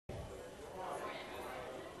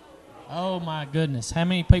Oh my goodness. How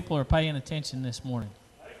many people are paying attention this morning?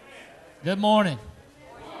 Good morning.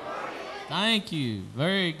 Thank you.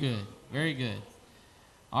 Very good. Very good.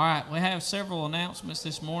 All right, we have several announcements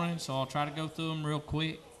this morning, so I'll try to go through them real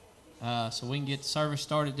quick so we can get the service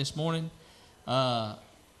started this morning.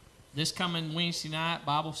 This coming Wednesday night,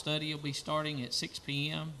 Bible study will be starting at 6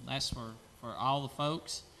 p.m. That's for all the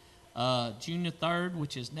folks. June the 3rd,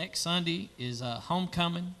 which is next Sunday, is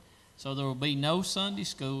homecoming. So there will be no Sunday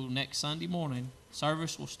school next Sunday morning.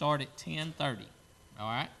 Service will start at 10:30. All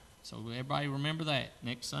right? So everybody remember that.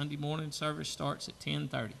 Next Sunday morning service starts at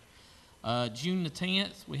 10:30. June the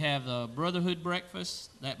 10th, we have the Brotherhood breakfast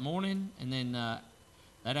that morning. And then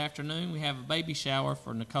that afternoon, we have a baby shower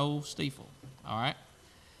for Nicole Stiefel. All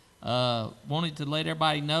right? Wanted to let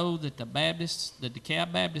everybody know that the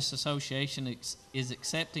DeKalb Baptist Association is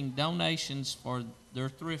accepting donations for their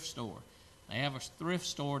thrift store. They have a thrift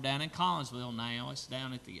store down in Collinsville now. It's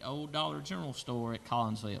down at the old Dollar General store at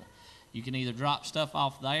Collinsville. You can either drop stuff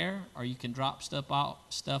off there, or you can drop stuff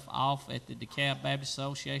off at the DeKalb Baptist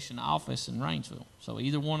Association office in Rainsville. So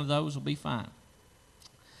either one of those will be fine.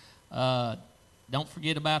 Don't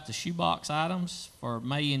forget about the shoebox items for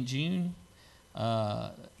May and June.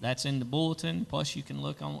 That's in the bulletin, plus you can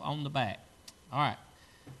look on the back. All right.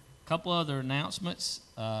 A couple other announcements.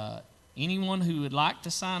 Anyone who would like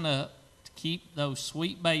to sign up to keep those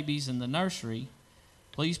sweet babies in the nursery,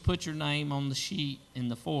 please put your name on the sheet in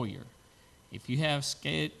the foyer. If you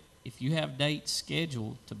have dates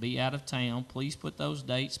scheduled to be out of town, please put those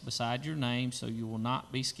dates beside your name so you will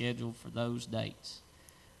not be scheduled for those dates.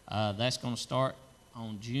 That's going to start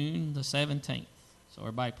on June the 17th. So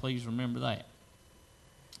everybody please remember that.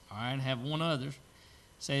 All right, I have one other. It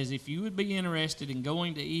says, if you would be interested in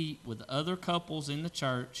going to eat with other couples in the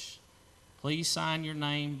church, please sign your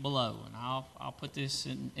name below. And I'll put this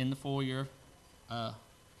in the foyer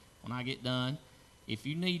when I get done. If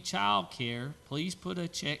you need child care, please put a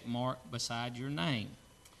check mark beside your name.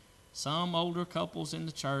 Some older couples in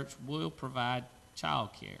the church will provide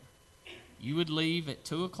child care. You would leave at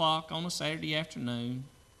 2 o'clock on a Saturday afternoon.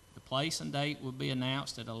 The place and date will be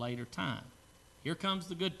announced at a later time. Here comes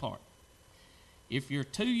the good part. If you're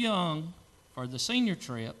too young for the senior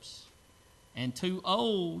trips and too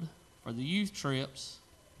old for the youth trips,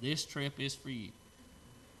 this trip is for you.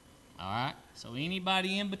 All right? So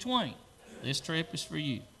anybody in between, this trip is for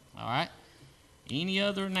you. All right? Any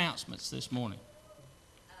other announcements this morning?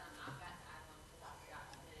 I've got to add one because I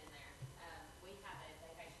forgot to put it in there. We have a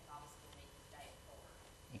vacation Bible school meeting today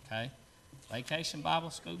at 4. Okay. Vacation Bible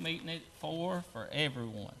School meeting at 4 for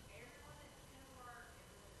everyone.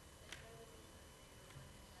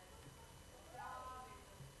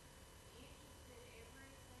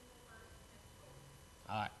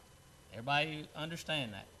 All right. Everybody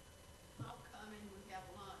understand that? Homecoming, we have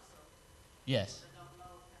lunch, so Yes. I don't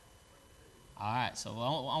know. All right. So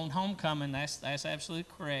on homecoming, that's absolutely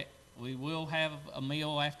correct. We will have a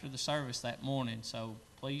meal after the service that morning. So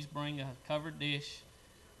please bring a covered dish.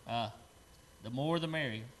 The more the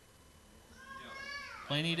merrier.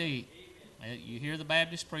 Plenty to eat. You hear the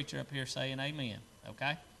Baptist preacher up here saying amen.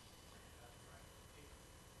 Okay?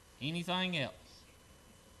 Anything else?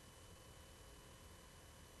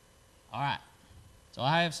 All right. So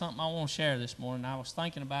I have something I want to share this morning. I was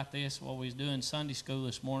thinking about this while we was doing Sunday school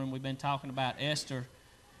this morning. We've been talking about Esther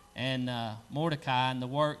and Mordecai and the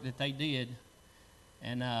work that they did.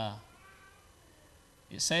 And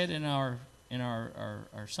it said in our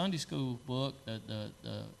Sunday school book that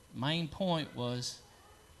the main point was,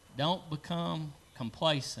 don't become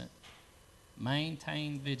complacent.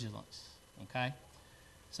 Maintain vigilance. Okay?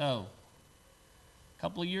 So, a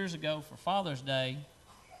couple of years ago for Father's Day,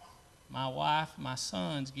 my wife and my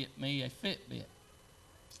sons get me a Fitbit.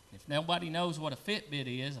 If nobody knows what a Fitbit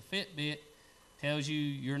is, a Fitbit tells you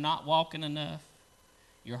you're not walking enough,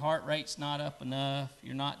 your heart rate's not up enough,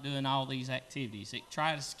 you're not doing all these activities. It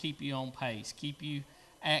tries to keep you on pace, keep you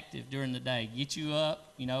active during the day, get you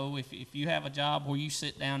up. You know, if you have a job where you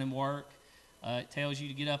sit down and work, it tells you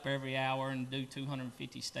to get up every hour and do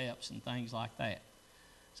 250 steps and things like that.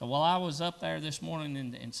 So while I was up there this morning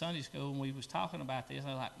in Sunday school and we was talking about this,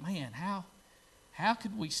 I was like, man, how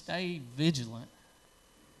could we stay vigilant,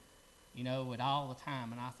 you know, at all the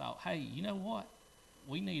time? And I thought, hey, you know what?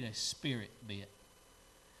 We need a spirit bit.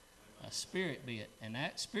 A spirit bit. And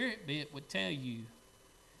that spirit bit would tell you,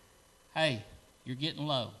 hey, you're getting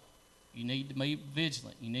low. You need to be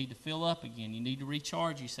vigilant. You need to fill up again. You need to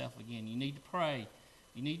recharge yourself again. You need to pray.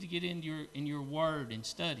 You need to get in your word and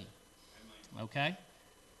study. Okay?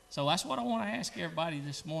 So that's what I want to ask everybody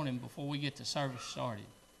this morning before we get the service started.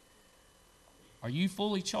 Are you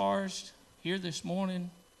fully charged here this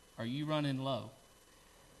morning Are you running low?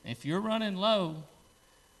 If you're running low,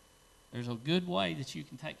 there's a good way that you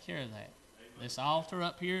can take care of that. This altar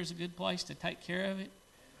up here is a good place to take care of it.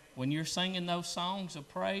 When you're singing those songs of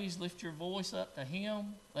praise, lift your voice up to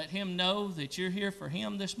Him. Let Him know that you're here for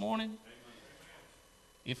Him this morning.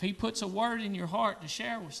 If He puts a word in your heart to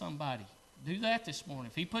share with somebody, do that this morning.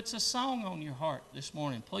 If He puts a song on your heart this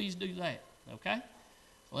morning, please do that. Okay?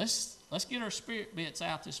 Let's get our spirit bits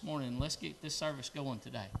out this morning and let's get this service going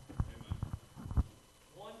today.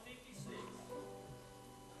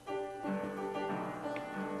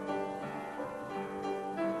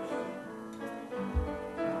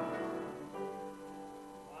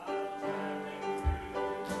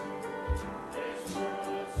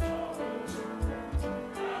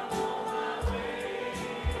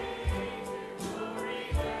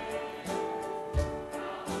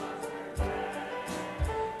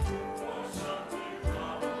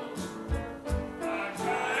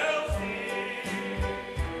 I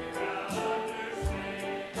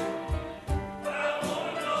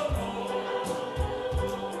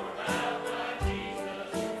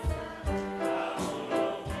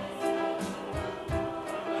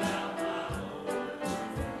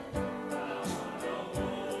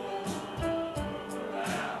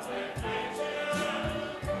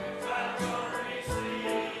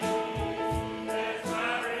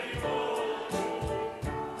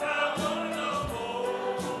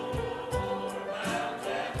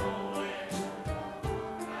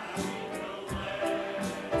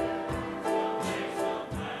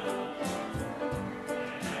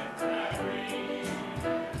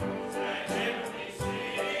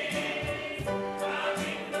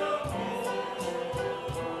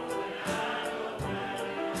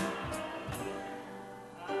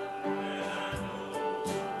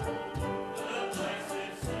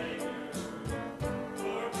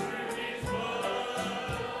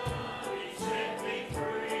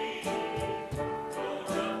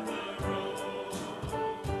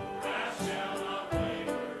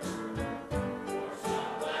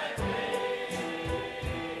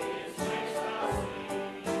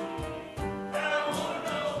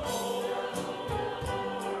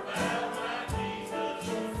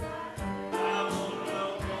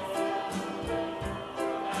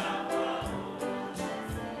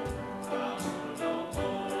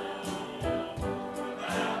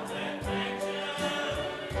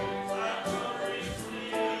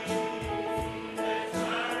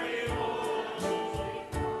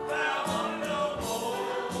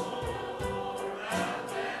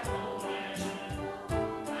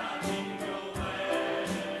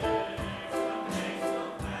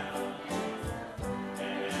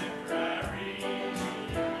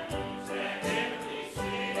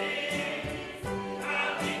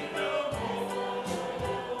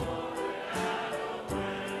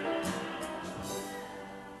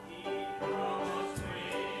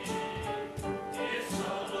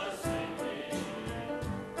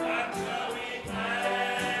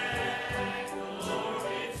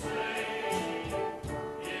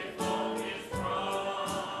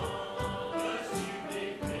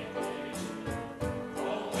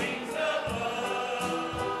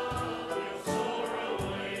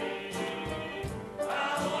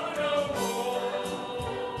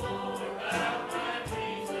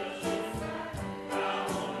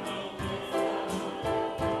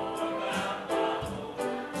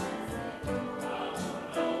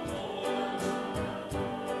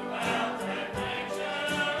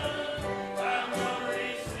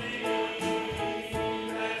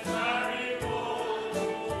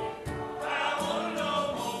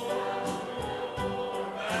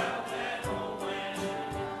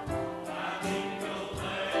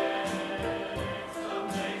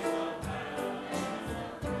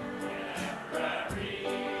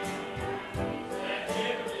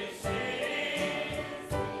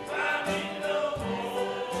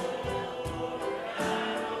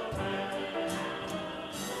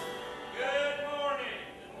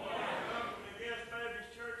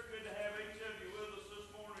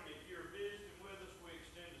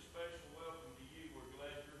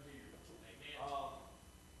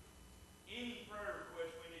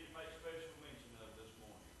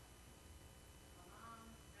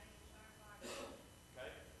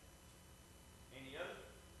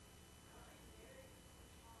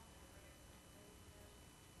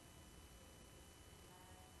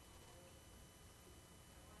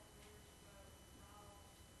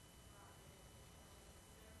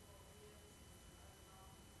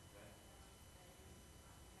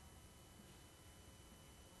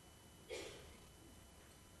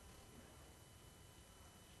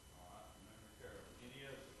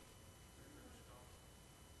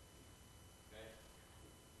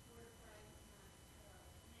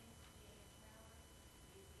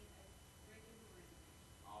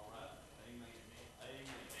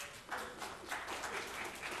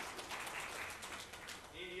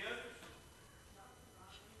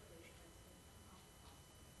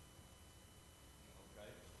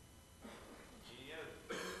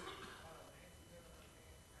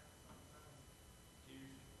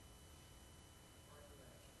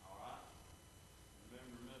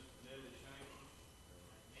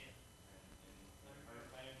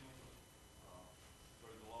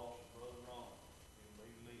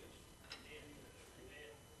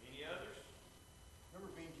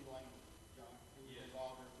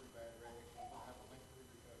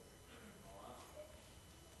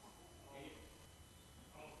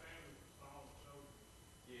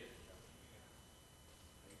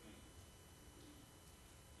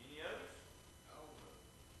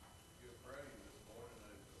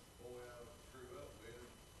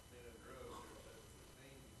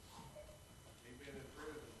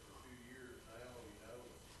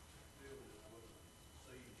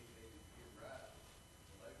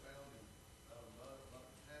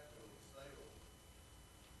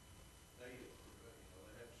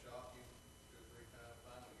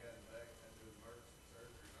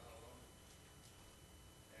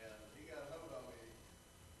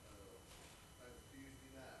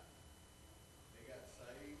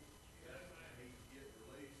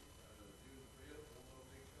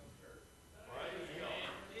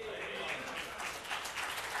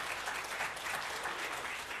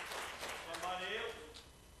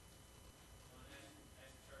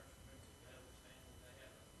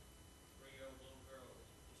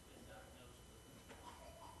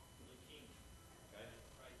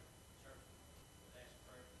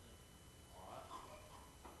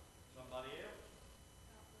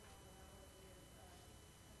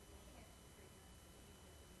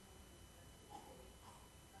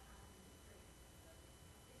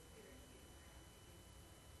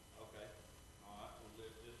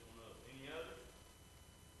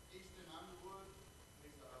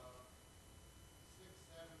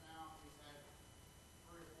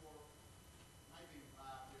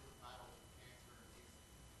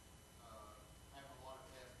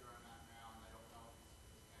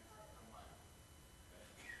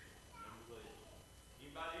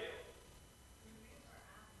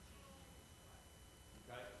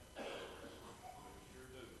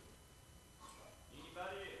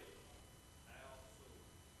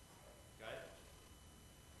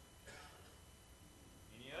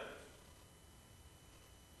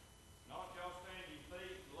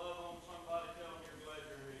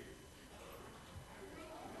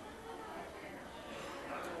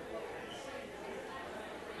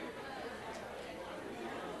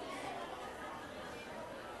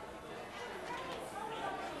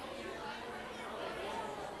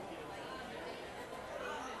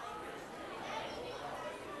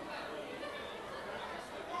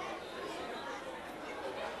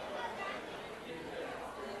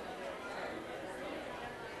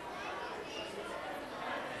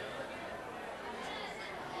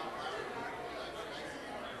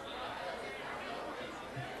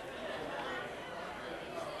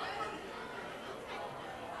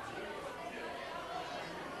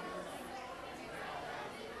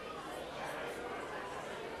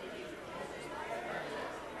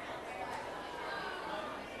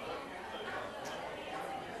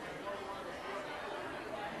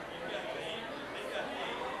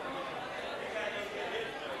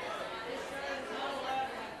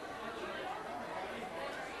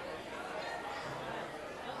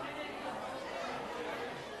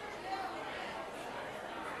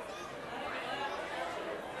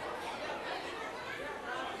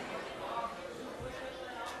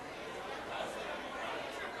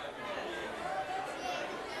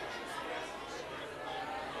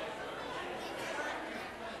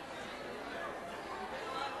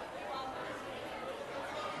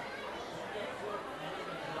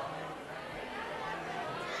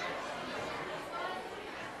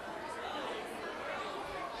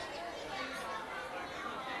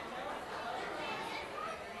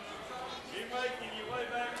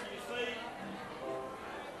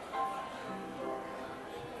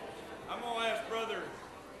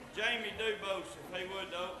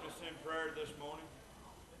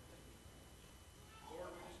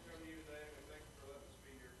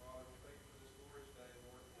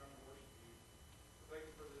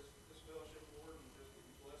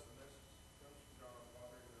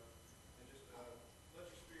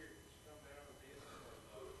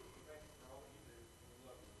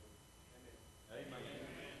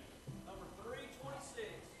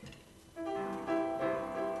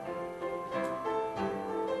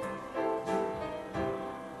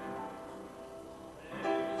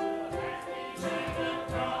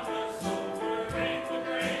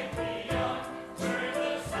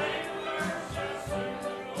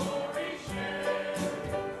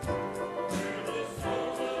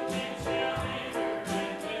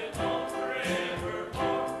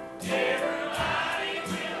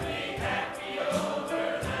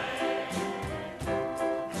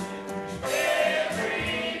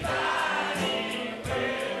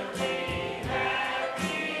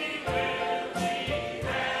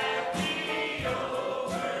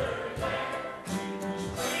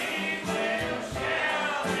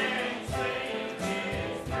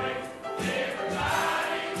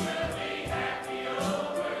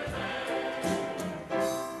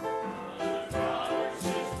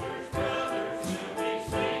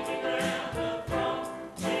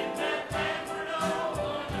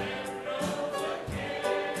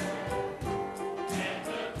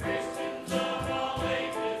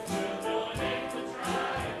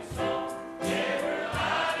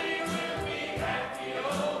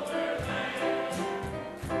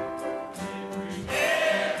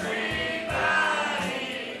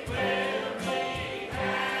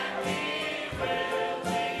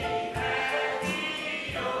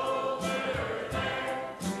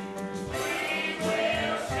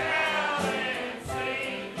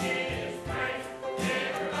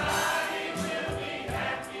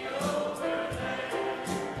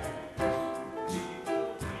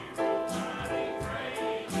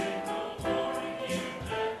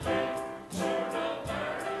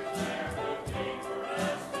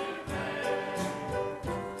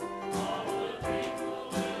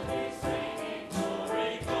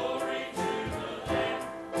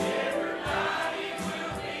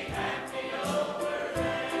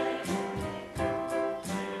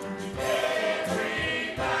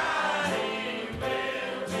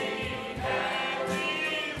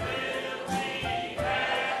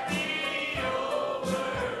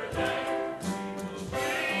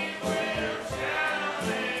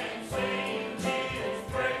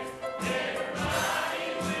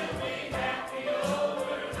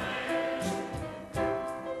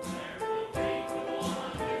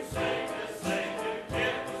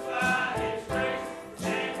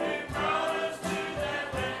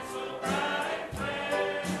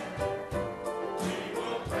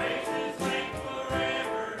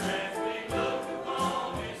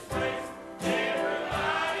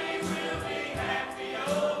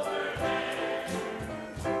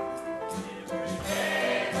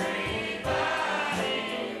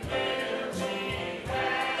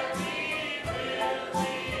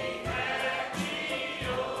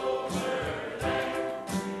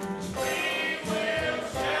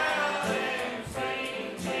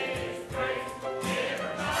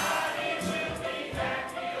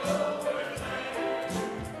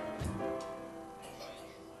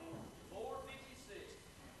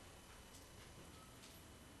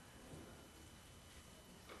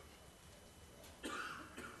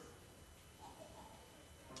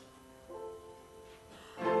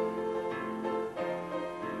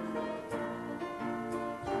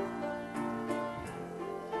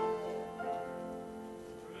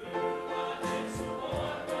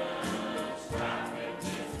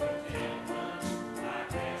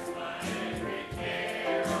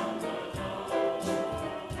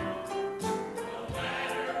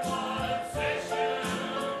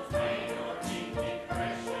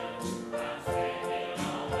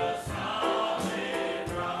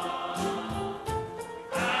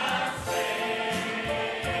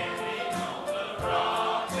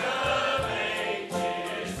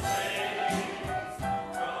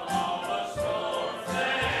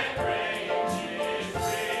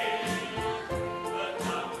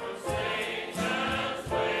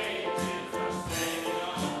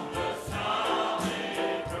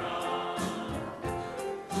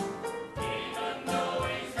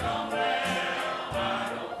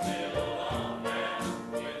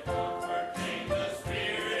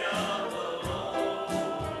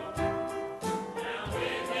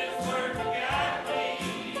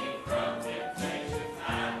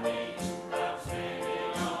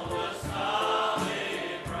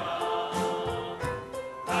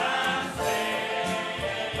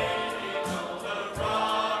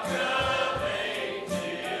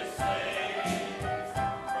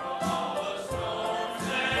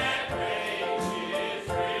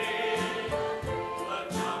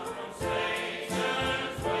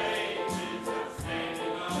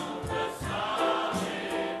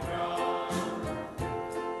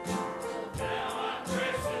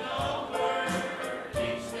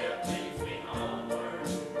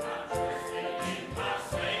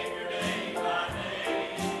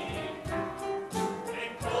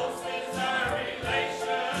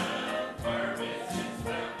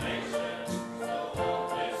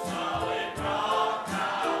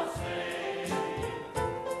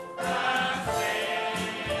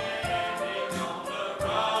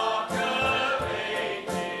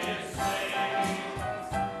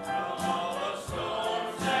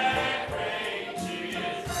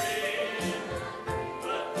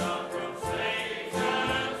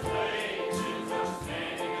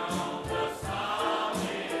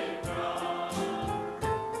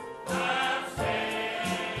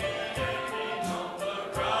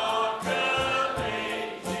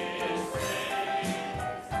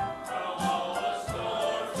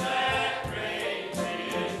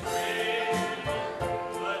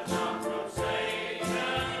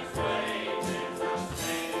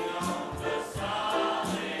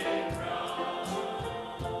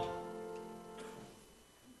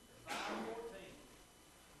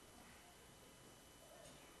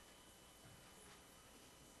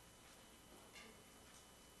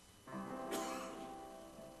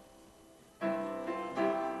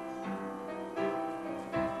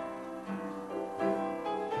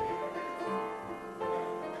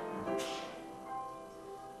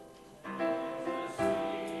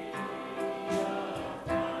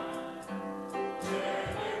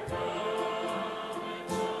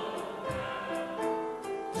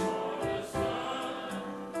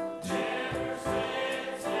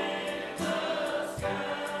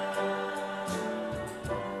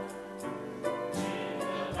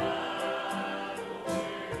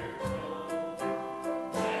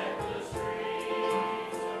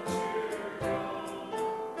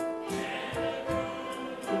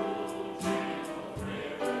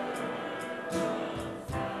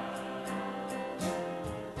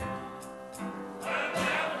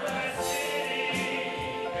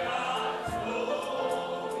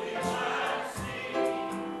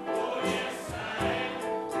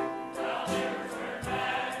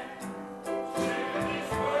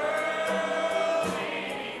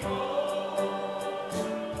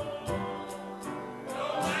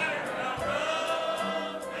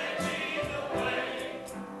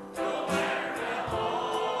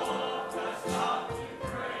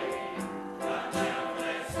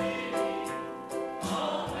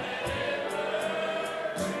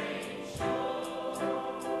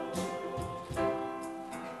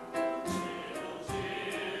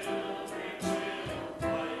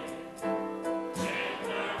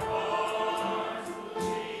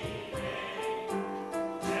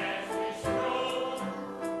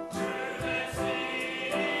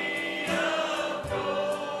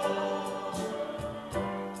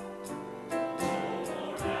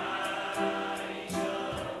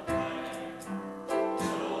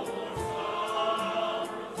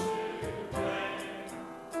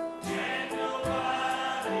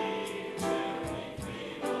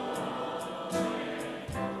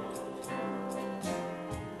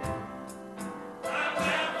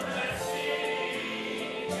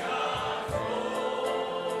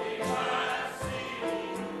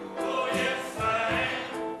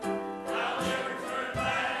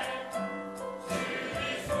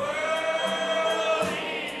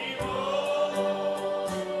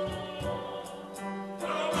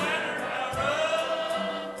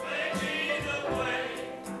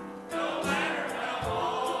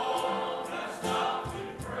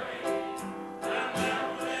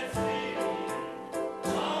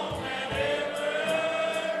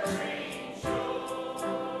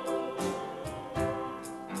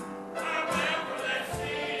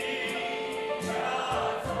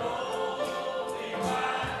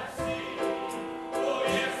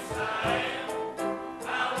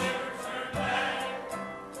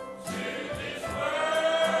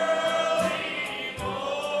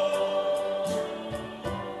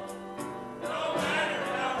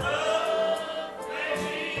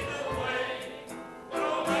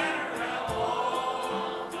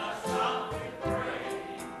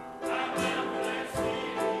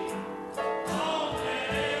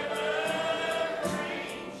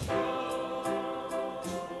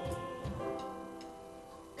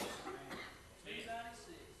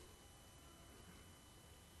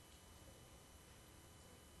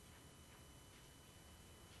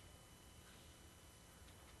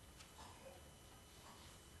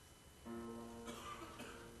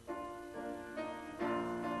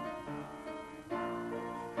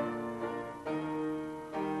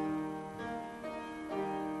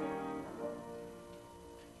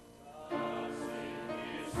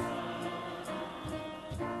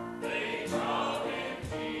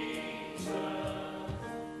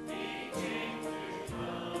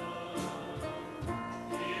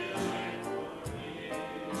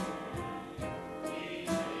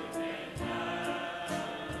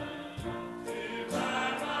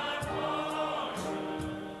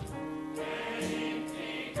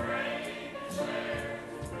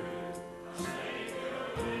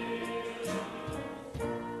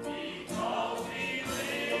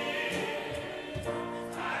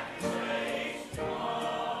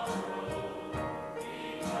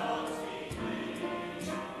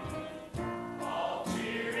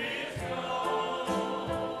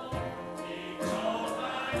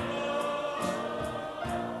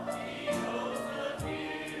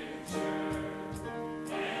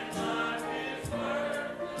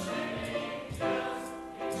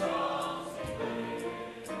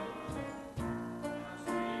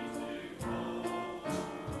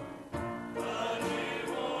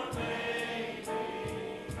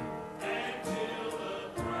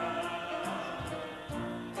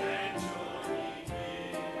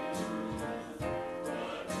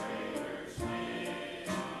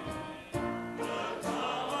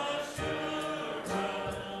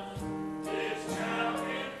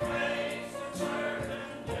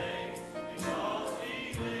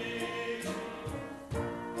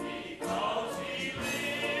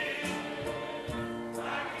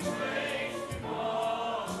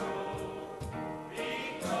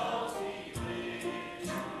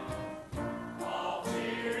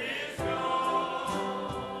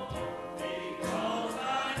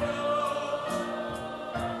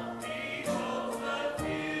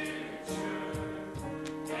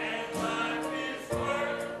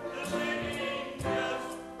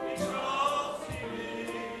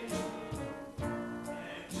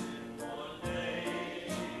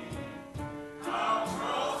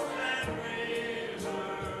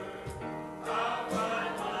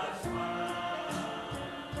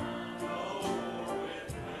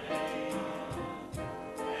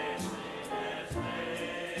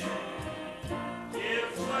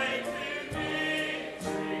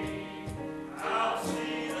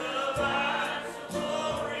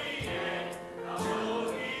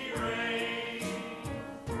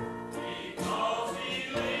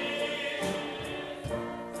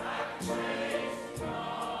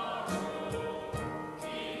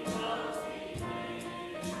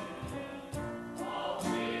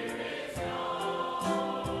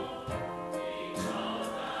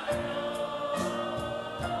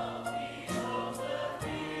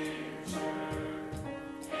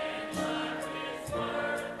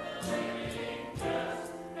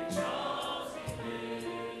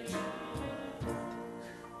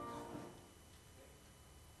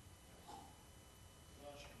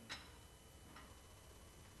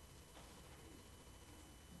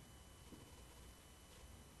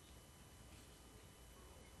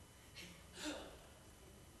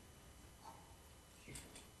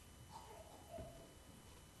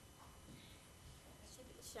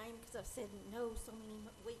name because I've said no so many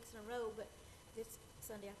weeks in a row, but this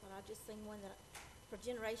Sunday I thought I'd just sing one that for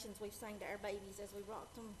generations we've sang to our babies as we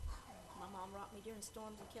rocked them. My mom rocked me during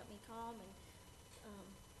storms and kept me calm, and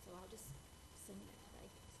so I'll just sing that today.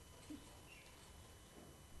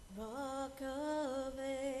 Rock of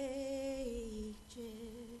ages,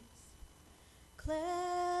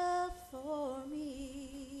 cleft for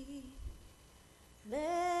me,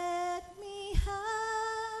 let me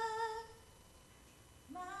hide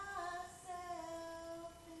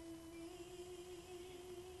myself in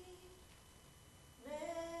thee.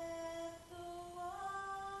 Let the water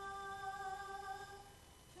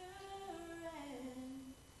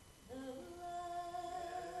and the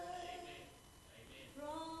blood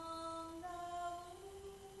from the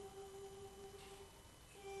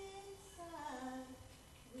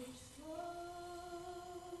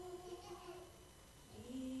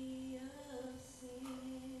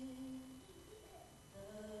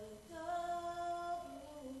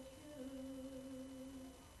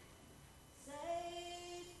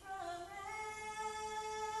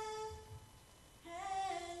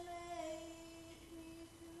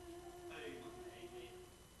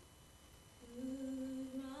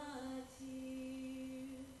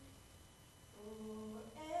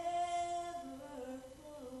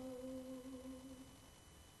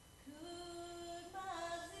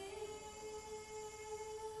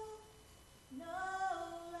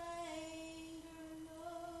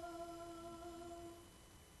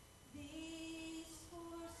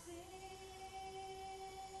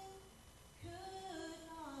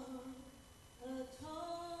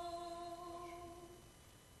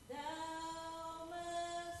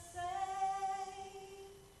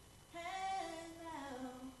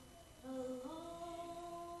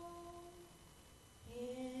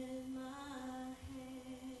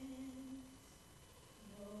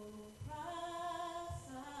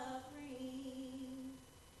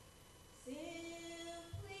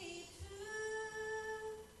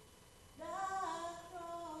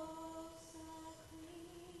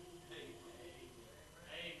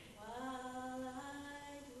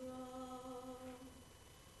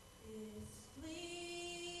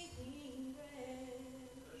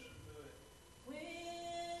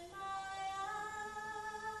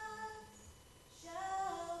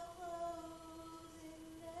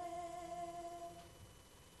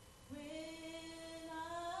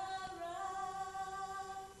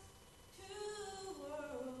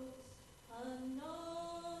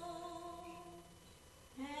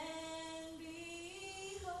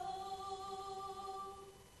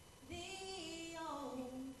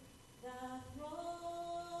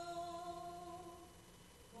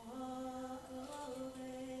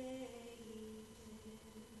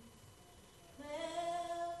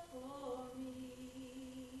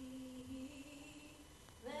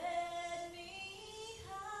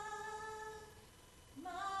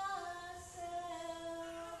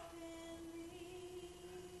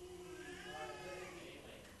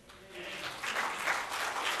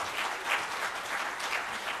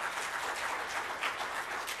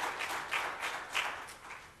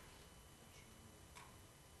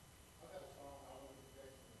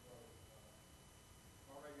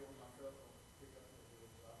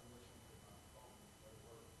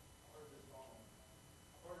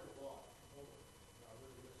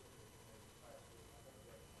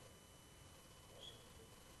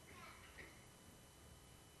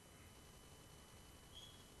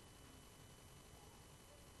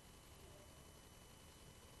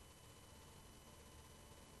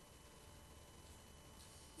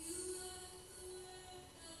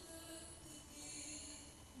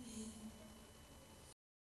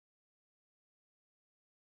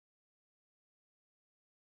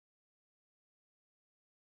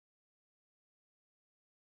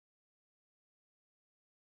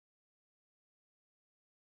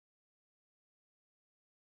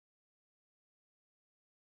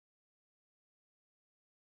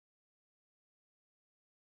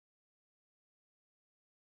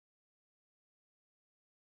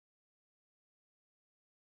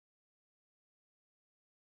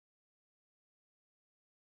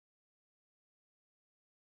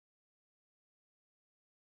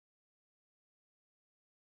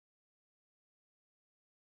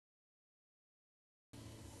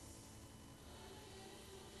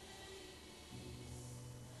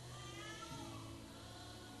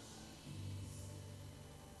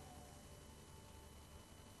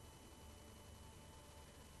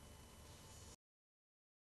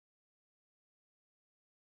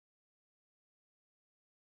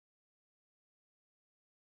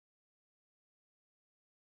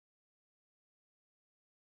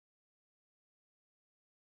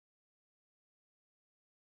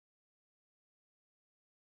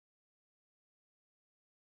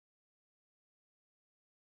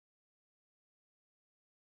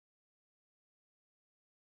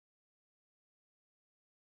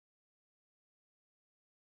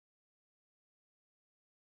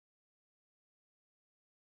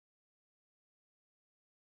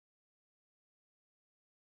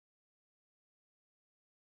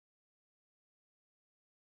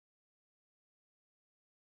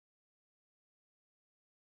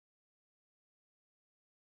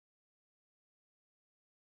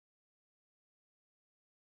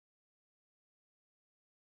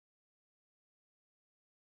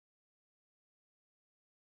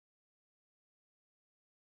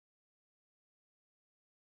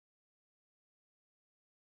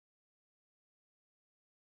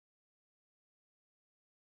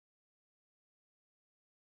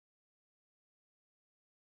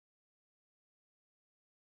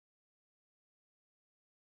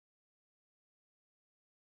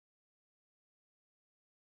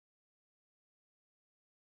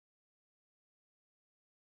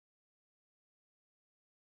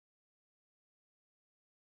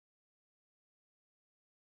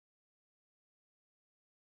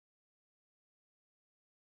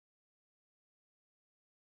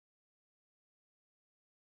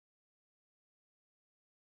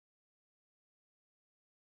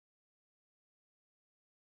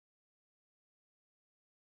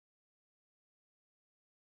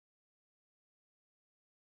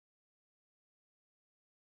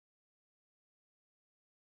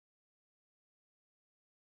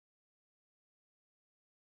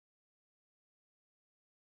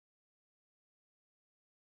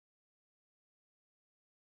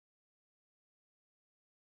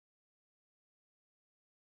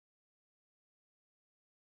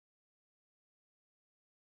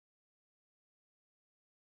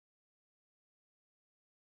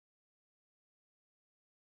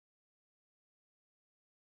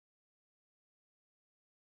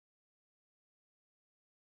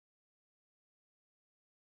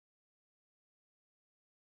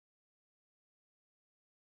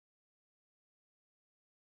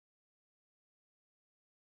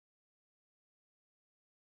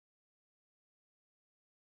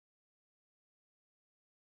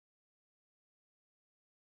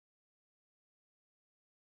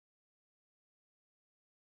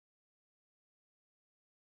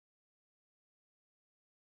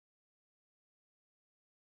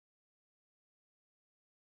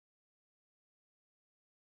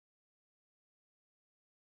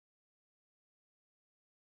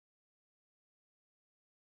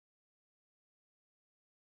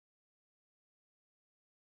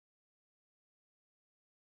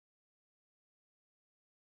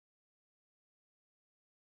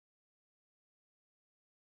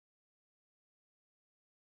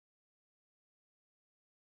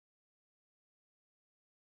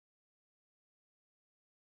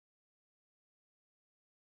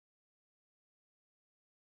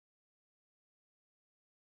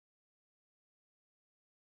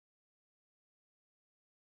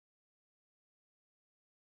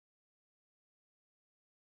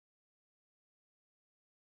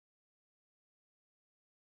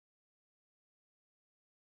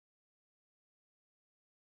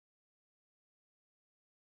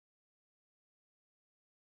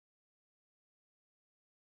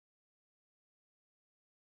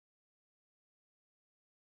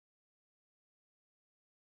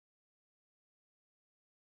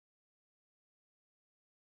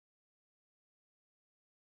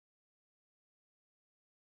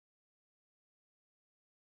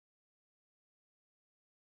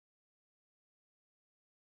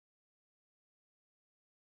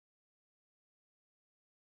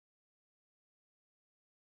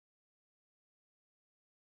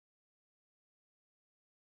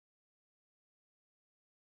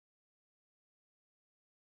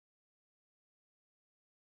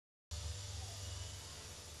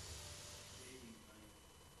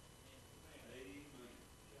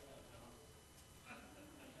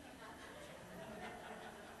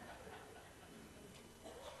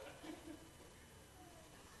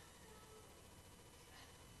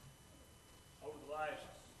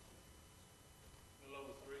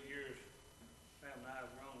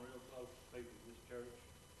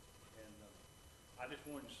just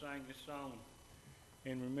wanted to sing this song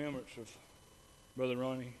in remembrance of Brother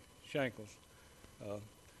Ronnie Shankles.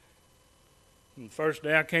 The first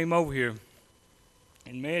day I came over here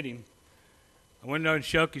and met him, I went down and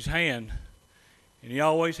shook his hand, and he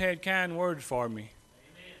always had kind words for me. Amen.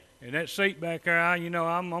 And that seat back there, I'm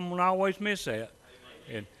gonna always miss that.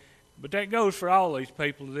 But that goes for all these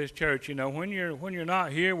people of this church. When you're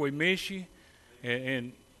not here, we miss you,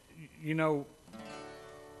 and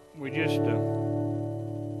we just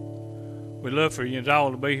we love for you all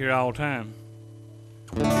to be here all the time.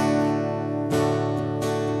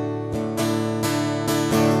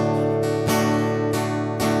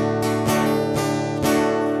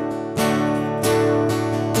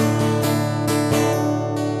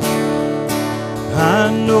 I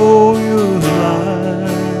know your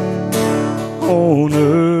life on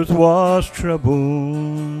earth was trouble,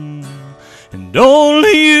 and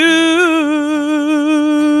only you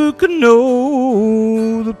could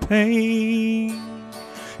know the pain.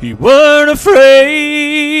 You weren't afraid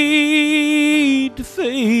to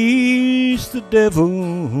face the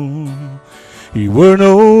devil. You were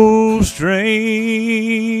no stranger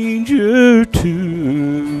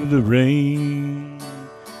to the rain.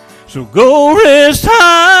 So go rest high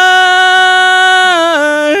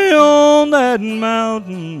on that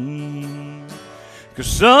mountain, 'cause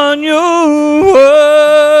son, your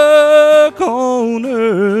work on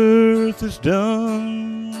earth is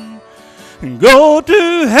done. And go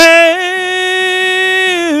to heaven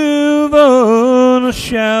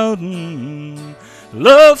a-shouting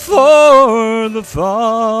love for the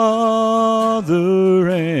Father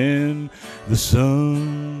and the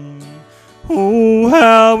Son. Oh,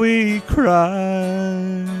 how we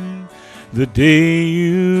cried the day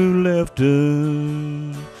you left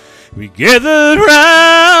us. We gathered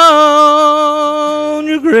round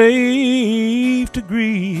your grave to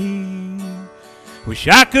grieve. Wish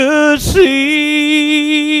I could see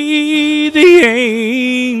the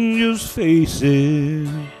angels' faces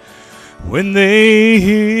when they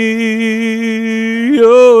hear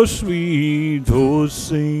your sweet voice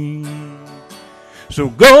sing. So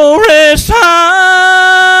go rest high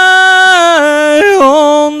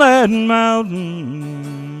on that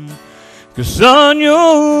mountain, 'cause son,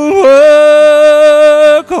 your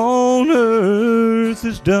work on earth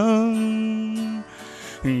is done.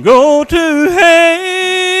 And go to heaven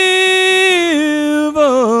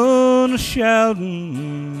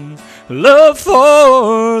a-shouting love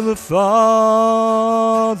for the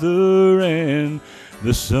Father and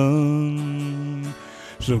the Son.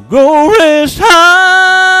 So go rest high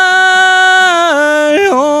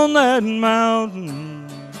on that mountain,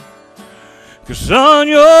 'cause son,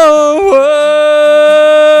 your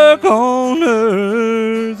work on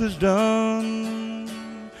earth is done.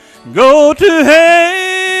 Go to heaven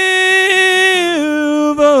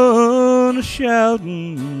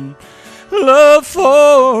a-shouting love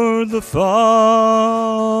for the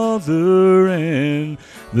Father and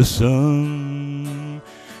the Son.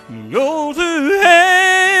 Go to heaven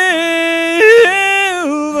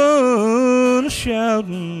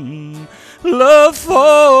a-shouting love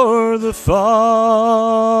for the Father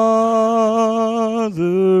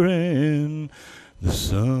and the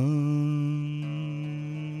Son.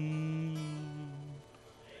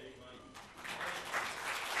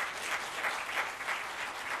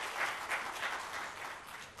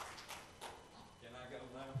 Can I go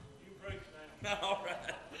now? You preach now. All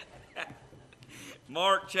right.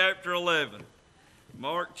 Mark chapter 11.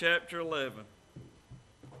 Mark chapter 11.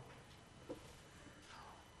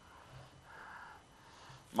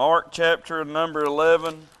 Mark chapter number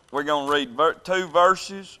 11. We're going to read two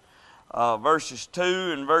verses, verses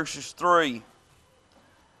 2 and verses 3.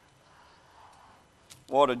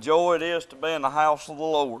 What a joy it is to be in the house of the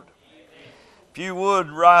Lord. If you would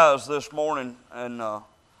rise this morning and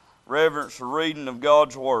reverence the reading of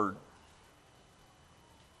God's Word.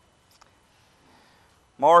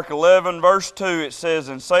 Mark 11 verse 2, it says,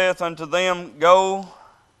 And saith unto them, Go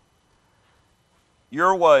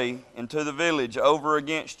your way into the village over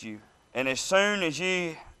against you, and as soon as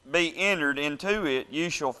ye be entered into it, you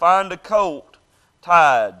shall find a colt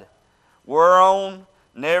tied, whereon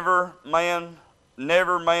never man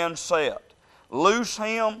sat. Loose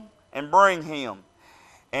him and bring him.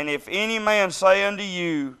 And if any man say unto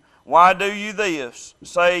you, Why do you this?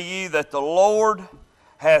 Say ye that the Lord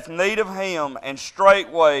hath need of him, and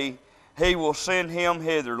straightway He will send him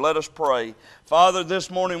hither. Let us pray. Father,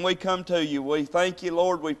 this morning we come to you. We thank you,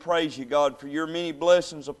 Lord. We praise you, God, for your many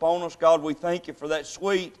blessings upon us. God, we thank you for that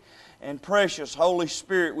sweet and precious Holy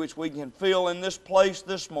Spirit which we can feel in this place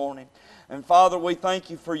this morning. And Father, we thank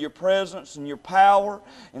you for your presence and your power.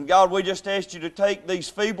 And God, we just ask you to take these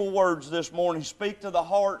feeble words this morning, speak to the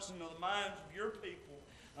hearts and to the minds of your people,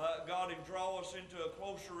 God, and draw us into a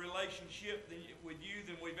closer relationship with you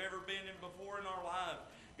than we've ever been in before in our lives.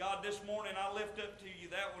 God, this morning I lift up to you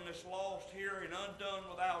that one that's lost here and undone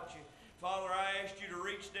without you. Father, I ask you to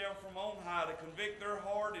reach down from on high to convict their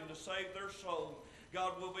heart and to save their soul.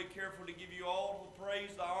 God, we'll be careful to give you all the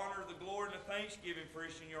praise, the honor, the glory, and the thanksgiving for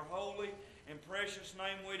us. In your holy and precious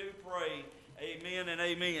name we do pray. Amen and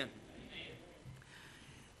amen.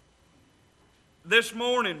 This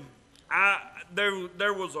morning,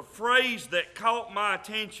 there was a phrase that caught my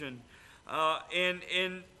attention in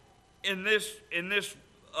this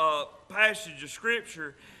passage of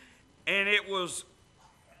Scripture, and it was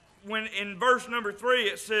when in verse number 3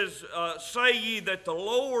 it says, "Say ye that the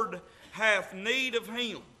Lord hath need of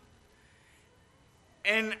him."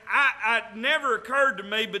 And it never occurred to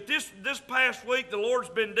me, but this past week the Lord's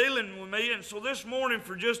been dealing with me, and so this morning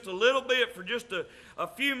for just a little bit, for just a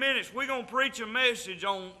few minutes, we're going to preach a message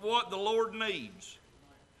on what the Lord needs.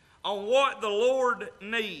 On what the Lord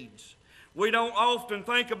needs. We don't often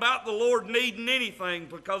think about the Lord needing anything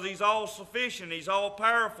because He's all sufficient, He's all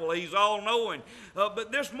powerful, He's all knowing.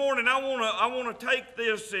 But this morning I want to take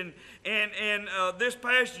this and this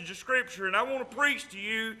passage of Scripture, and I want to preach to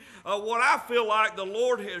you what I feel like the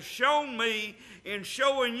Lord has shown me in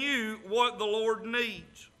showing you what the Lord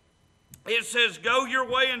needs. It says, "Go your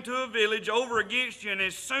way into a village over against you, and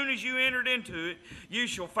as soon as you entered into it, you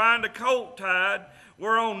shall find a colt tied,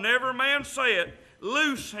 whereon never man saith,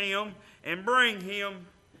 loose him and bring him."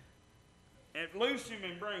 And loose him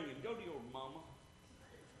and bring him. Go to your mama.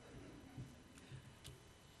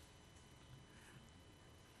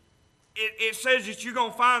 It says that you're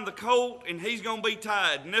going to find the colt and he's going to be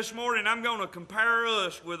tied. And this morning I'm going to compare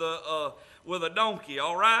us with a donkey,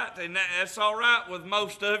 all right? And that's all right with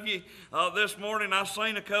most of you. This morning I've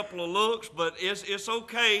seen a couple of looks, but it's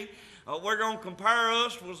okay. We're going to compare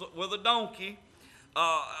us with a donkey.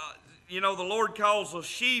 You know, the Lord calls us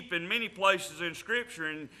sheep in many places in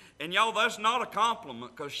Scripture, and y'all, that's not a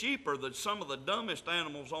compliment, because sheep are some of the dumbest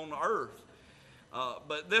animals on the earth.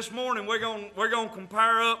 But this morning we're going to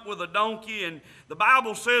compare up with a donkey, and the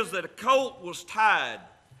Bible says that a colt was tied,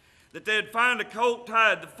 that they'd find a colt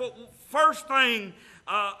tied. The first thing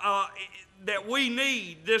that we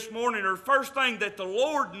need this morning, or first thing that the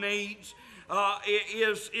Lord needs,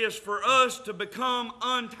 is for us to become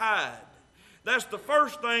untied. That's the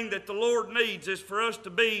first thing that the Lord needs, is for us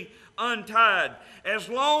to be untied. As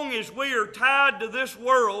long as we are tied to this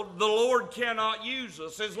world, the Lord cannot use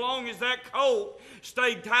us. As long as that colt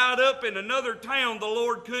stayed tied up in another town, the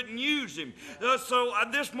Lord couldn't use him. So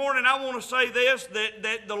this morning I want to say this,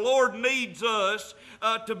 that the Lord needs us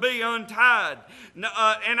to be untied.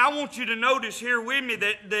 And I want you to notice here with me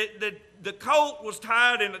that the colt was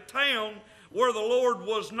tied in a town where the Lord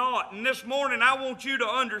was not. And this morning I want you to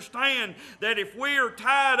understand that if we are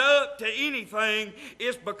tied up to anything,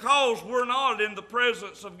 it's because we're not in the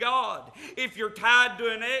presence of God. If you're tied to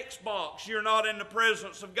an Xbox, you're not in the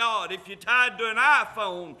presence of God. If you're tied to an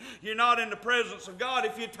iPhone, you're not in the presence of God.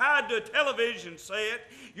 If you're tied to a television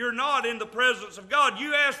set, you're not in the presence of God.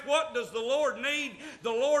 You ask, what does the Lord need?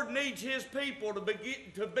 The Lord needs His people to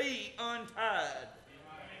be untied.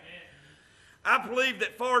 I believe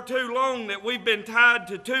that far too long that we've been tied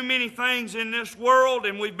to too many things in this world,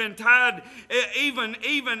 and we've been tied even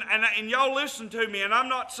and y'all listen to me, and I'm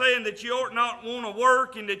not saying that you ought not want to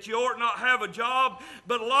work and that you ought not have a job,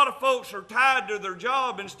 but a lot of folks are tied to their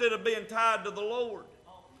job instead of being tied to the Lord.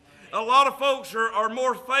 A lot of folks are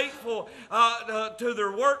more faithful to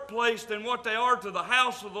their workplace than what they are to the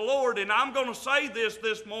house of the Lord. And I'm going to say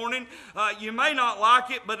this morning. You may not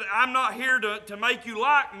like it, but I'm not here to make you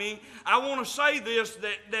like me. I want to say this,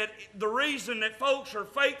 that the reason that folks are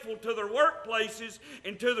faithful to their workplaces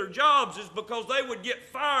and to their jobs is because they would get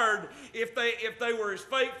fired if they were as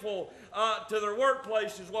faithful to their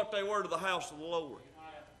workplace as what they were to the house of the Lord.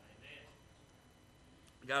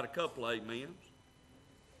 Got a couple of amens.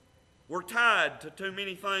 We're tied to too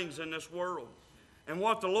many things in this world. And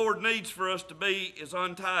what the Lord needs for us to be is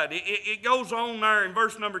untied. It goes on there in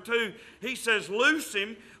verse number 2. He says, loose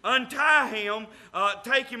him, untie him,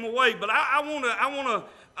 take him away. But I want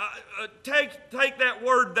to take that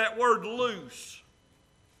word loose.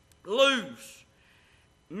 Loose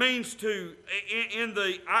means to,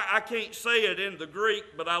 I can't say it in the Greek,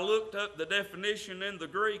 but I looked up the definition in the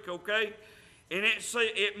Greek, okay? And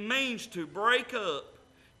it means to break up,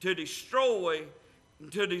 to destroy,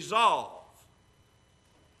 to dissolve.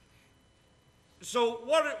 So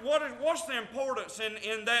what's the importance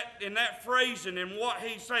in that phrasing and what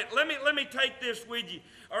he's saying? Let me take this with you,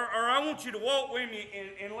 or I want you to walk with me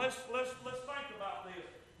and let's think about this.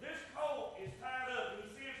 This colt is tied up, and he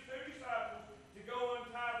sends 2 disciples to go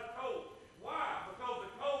untie the colt. Why? Because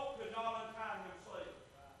the colt could not untie himself.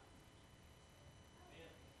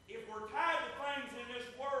 If we're tied to things in this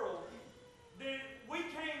world, then we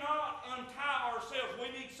cannot untie ourselves. We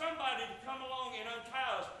need somebody to come along and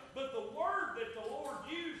untie us. But the word that the Lord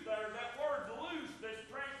used there, that word loose that's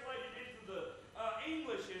translated into the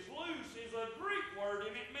English is loose, is a Greek word,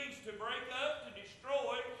 and it means to break up, to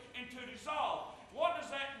destroy, and to dissolve. What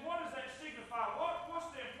does that signify?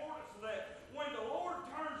 What's the importance of that? When the Lord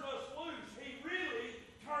turns us loose, He really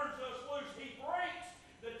turns us loose. He breaks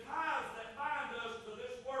the ties that bind us to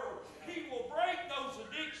this world. He will break those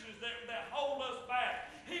addictions that hold us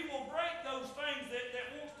back. He will break those things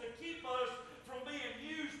that wants to keep us from being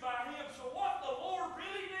used by Him. So what the Lord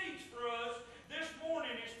really needs for us this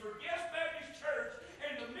morning is for Guest Baptist Church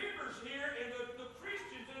and the members here and the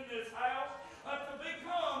Christians in this house to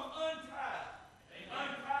become untied.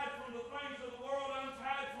 Untied from the things of the world,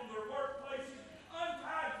 untied from their workplaces,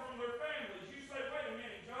 untied from their families. You say, wait a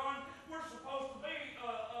minute, John, we're supposed to be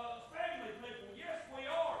family people. Yes, we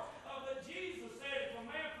are. But Jesus said, if a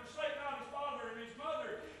man forsake not his father and his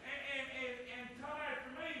mother and come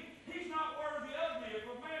after me, he's not worthy of me. If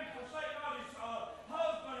a man forsake not his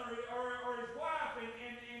husband or his wife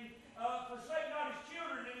and forsake not his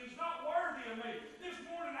children, then he's not worthy of me. This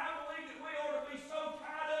morning I believe that we ought to be so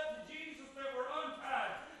tied up to Jesus that we're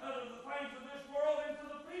untied to the things of this world and to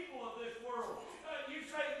the people of this world. You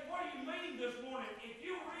say, what do you mean this morning? If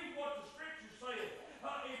you read what the Scripture says,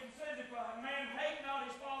 if it says if a man hate not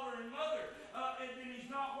his father and mother, then he's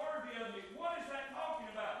not worthy of me. What is that talking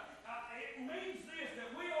about? It means this, that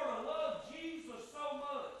we ought to love Jesus so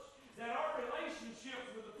much that our relationships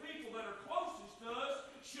with the people that are closest to us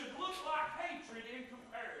should look like hatred in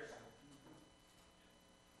comparison.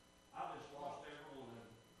 I just lost every one of them.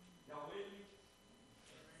 Y'all with me?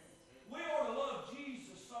 We ought to love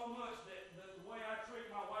Jesus so much that the way I treat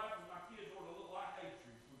my wife and my kids ought to look like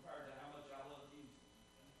hatred compared to how much I love Jesus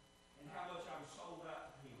and how much I'm sold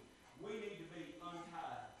out to Him. We need to be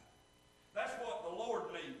untied. That's what the Lord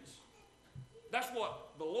needs. That's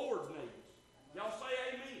what the Lord needs. Y'all say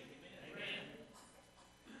amen.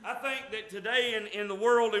 I think that today in the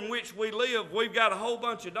world in which we live, we've got a whole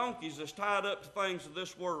bunch of donkeys that's tied up to things of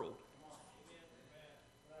this world.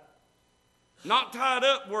 Not tied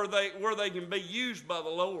up where they can be used by the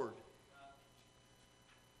Lord.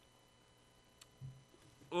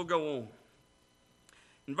 We'll go on.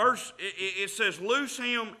 In verse, it says, loose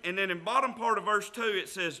him, and then in bottom part of verse 2, it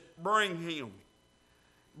says, bring him.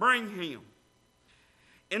 Bring him.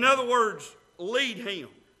 In other words, lead him.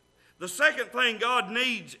 The second thing God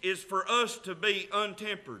needs is for us to be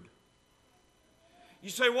untempered. You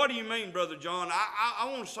say, what do you mean, Brother John? I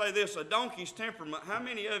want to say this, a donkey's temperament. How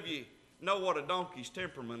many of you know what a donkey's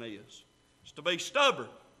temperament is? It's to be stubborn.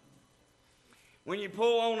 When you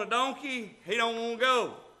pull on a donkey, he don't want to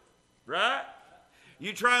go, right?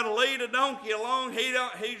 You try to lead a donkey along, he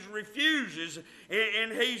refuses,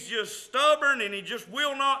 and he's just stubborn, and he just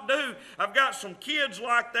will not do. I've got some kids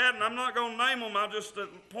like that, and I'm not going to name them. I'll just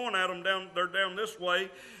point at them they're down this way,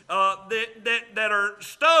 that are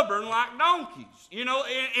stubborn like donkeys, you know.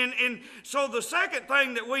 And so the second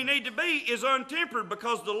thing that we need to be is untempered,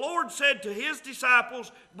 because the Lord said to His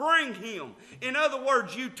disciples, bring him. In other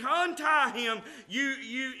words, you untie him,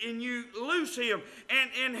 you loose him,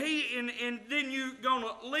 and then you going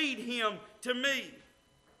to lead him to me.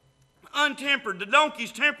 Untempered. The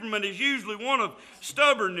donkey's temperament is usually one of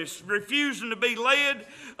stubbornness, refusing to be led,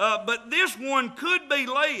 but this one could be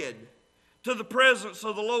led to the presence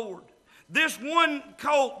of the Lord. This one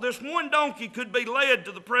colt, this one donkey could be led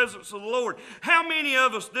to the presence of the Lord. How many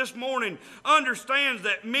of us this morning understands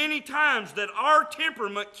that many times that our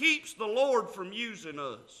temperament keeps the Lord from using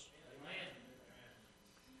us?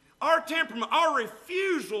 Our temperament, our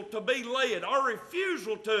refusal to be led, our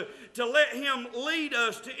refusal to let Him lead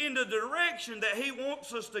us into the direction that He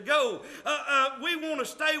wants us to go. We want to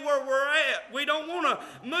stay where we're at. We don't want to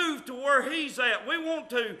move to where He's at. We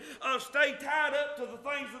want to stay tied up to the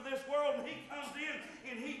things of this world, and He comes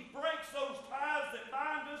in and He breaks those ties that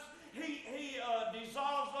bind us. He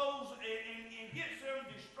dissolves those and gets them,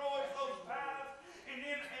 destroys those ties, and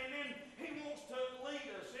then He wants to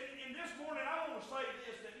lead us. And this morning I want to say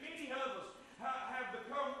this, that many of us have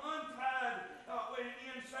become untied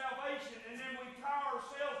in salvation, and then we tie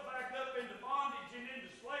ourselves back up into bondage and into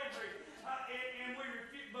slavery, and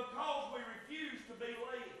because we refuse to be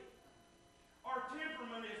led. Our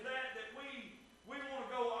temperament is that we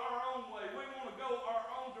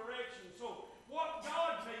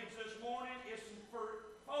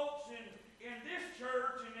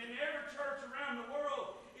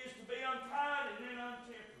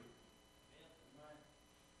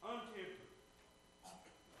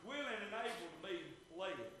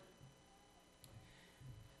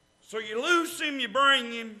So you loose him, you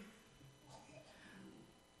bring him.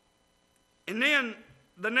 And then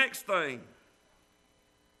the next thing.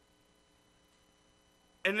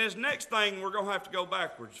 And this next thing we're going to have to go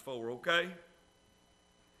backwards for, okay?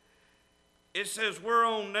 It says,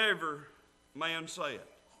 whereon never man saith.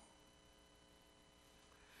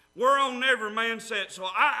 Whereon never man saith. So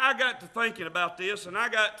I got to thinking about this, and I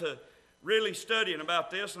got to really studying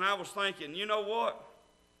about this, and I was thinking, you know what?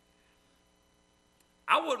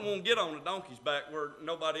 I wouldn't want to get on a donkey's back where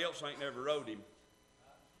nobody else ain't never rode him.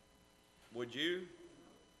 Would you?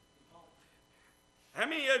 How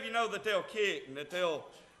many of you know that they'll kick and that they'll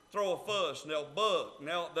throw a fuss and they'll buck and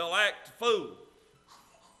they'll act a fool?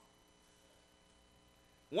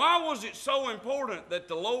 Why was it so important that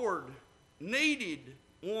the Lord needed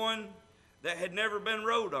one that had never been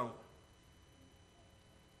rode on?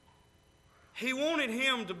 He wanted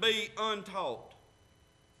him to be untaught.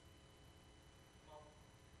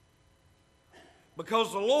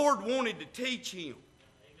 Because the Lord wanted to teach him.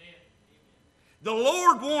 The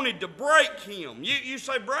Lord wanted to break him. You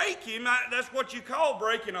say break him, that's what you call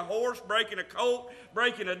breaking a horse, breaking a colt,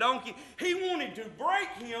 breaking a donkey. He wanted to break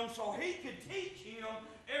him so he could teach him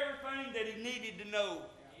everything that he needed to know.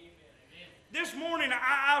 This morning,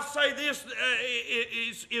 I'll say this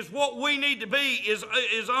is what we need to be is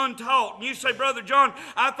untaught. And you say, Brother John,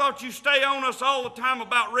 I thought you stay on us all the time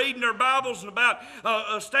about reading our Bibles and about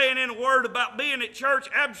staying in the Word, about being at church.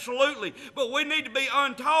 Absolutely. But we need to be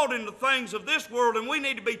untaught in the things of this world, and we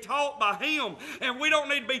need to be taught by Him. And we don't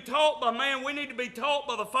need to be taught by man. We need to be taught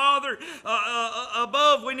by the Father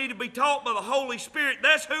above. We need to be taught by the Holy Spirit.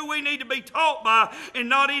 That's who we need to be taught by and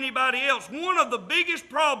not anybody else. One of the biggest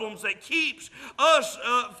problems that keeps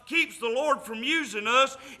the Lord from using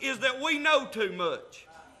us is that we know too much.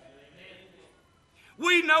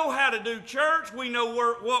 We know how to do church. We know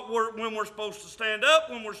when we're supposed to stand up,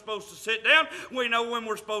 when we're supposed to sit down. We know when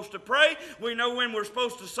we're supposed to pray. We know when we're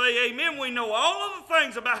supposed to say amen. We know all of the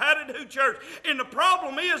things about how to do church. And the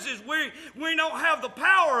problem is we don't have the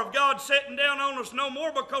power of God sitting down on us no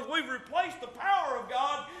more because we've replaced the power of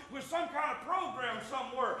God with some kind of program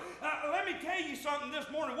somewhere. Let me tell you something this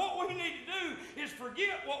morning. What we need to do is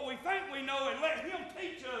forget what we think we know and let Him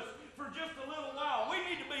teach us for just a little while. We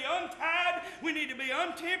need to be untied, we need to be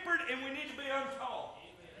untempered, and we need to be untaught.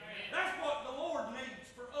 That's what the Lord needs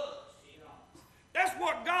for us. That's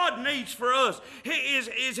what God needs for us.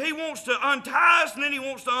 He wants to untie us, and then He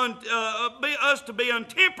wants to us to be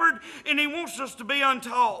untempered, and He wants us to be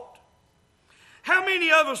untaught. How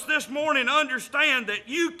many of us this morning understand that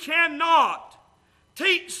you cannot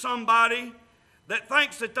teach somebody that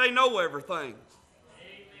thinks that they know everything?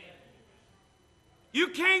 You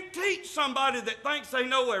can't teach somebody that thinks they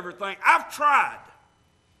know everything. I've tried.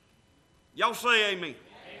 Y'all say amen.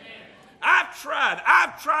 I've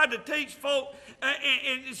tried to teach folk,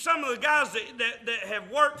 and some of the guys that have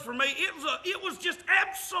worked for me, it was just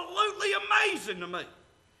absolutely amazing to me.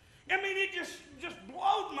 I mean, it just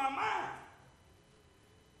blowed my mind.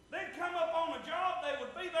 They'd come up on a job, they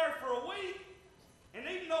would be there for a week, and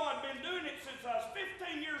even though I'd been doing it since I was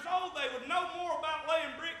 15 years old, they would know more about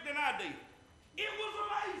laying brick than I did. It was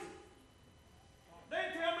amazing.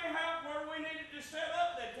 They'd tell me where we needed to set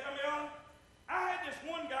up. They'd tell me, I had this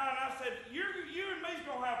one guy, and I said, you and me's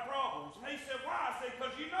going to have problems. And he said, why? I said,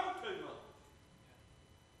 because you know too much.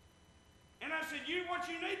 And I said, what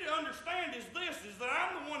you need to understand is this, is that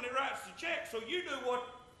I'm the one that writes the check, so you do what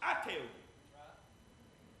I tell you.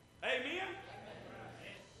 Amen?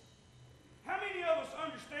 How many of us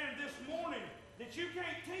understand this morning that you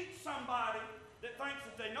can't teach somebody that thinks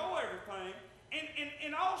that they know everything,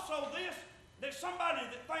 and also this, that somebody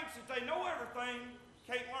that thinks that they know everything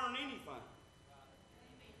can't learn anything?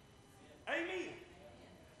 Amen.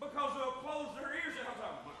 Because they'll close their ears and I'll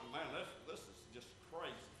say, man, this is just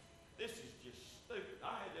crazy. This is just stupid.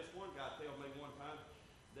 I had this one guy tell me one time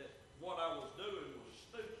that what I was doing was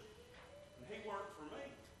stupid. And he worked for me.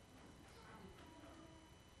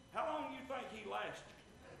 How long do you think he lasted?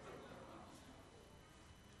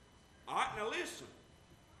 All right, now listen.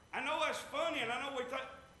 I know that's funny, and I know we think,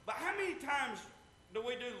 but how many times do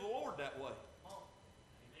we do the Lord that way?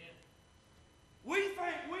 Amen. We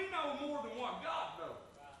think we know more than what God knows.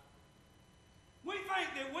 We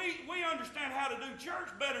think that we understand how to do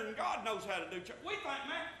church better than God knows how to do church. We think,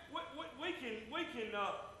 man, we can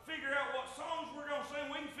figure out what songs we're going to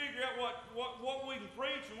sing. We can figure out what we can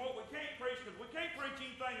preach and what we can't preach, because we can't preach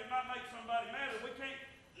anything that might make somebody mad, or we can't.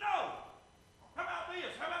 No. How about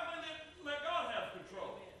this? How about we let God have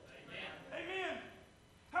control? Amen.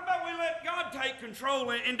 How about we let God take take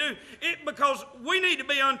control and do it, because we need to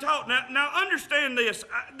be untaught. Now understand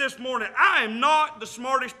this morning. I am not the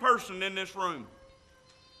smartest person in this room.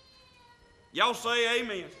 Y'all say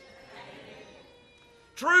amen. Amen.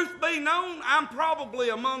 Truth be known, I'm probably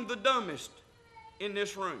among the dumbest in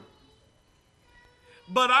this room.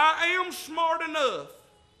 But I am smart enough.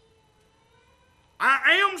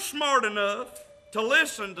 I am smart enough to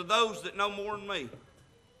listen to those that know more than me.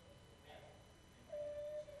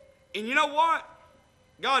 And you know what?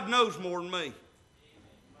 God knows more than me.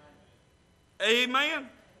 Amen?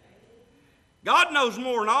 God knows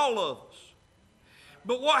more than all of us.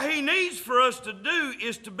 But what He needs for us to do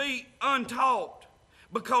is to be untaught,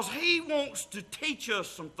 because He wants to teach us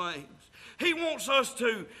some things. He wants us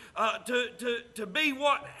to be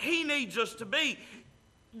what He needs us to be.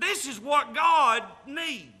 This is what God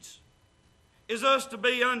needs, is us to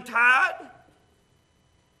be untied.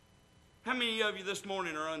 How many of you this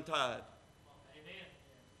morning are untied? Amen.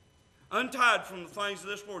 Untied from the things of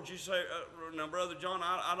this world. You say, now, Brother John,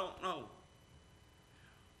 I don't know.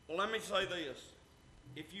 Well, let me say this.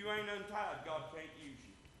 If you ain't untied, God can't use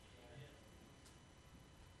you.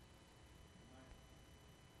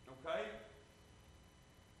 Okay?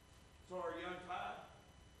 So are you untied?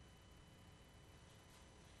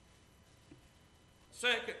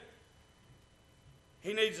 Second,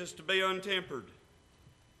 He needs us to be untempered.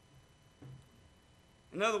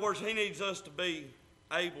 In other words, He needs us to be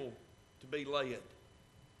able to be led.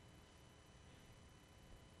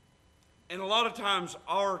 And a lot of times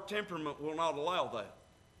our temperament will not allow that.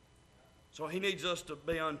 So He needs us to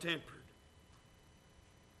be untempered.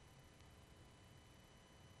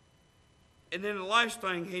 And then the last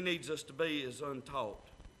thing He needs us to be is untaught,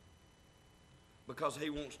 because He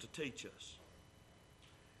wants to teach us.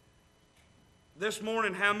 This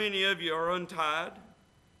morning, how many of you are untied?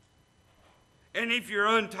 And if you're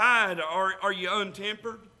untied, are you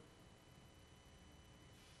untempered?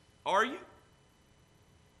 Are you?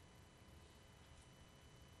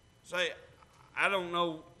 Say, I don't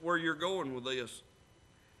know where you're going with this.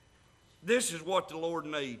 This is what the Lord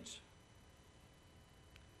needs,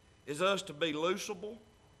 is us to be loosable,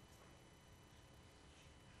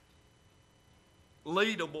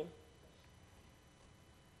 leadable,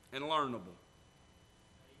 and learnable.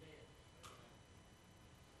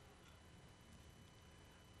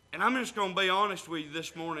 And I'm just going to be honest with you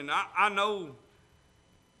this morning. I know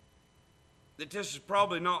that this is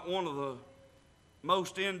probably not one of the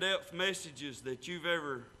most in-depth messages that you've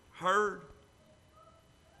ever heard,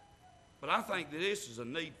 but I think that this is a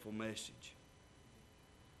needful message.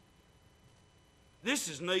 This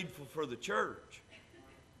is needful for the church,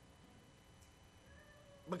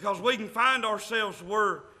 because we can find ourselves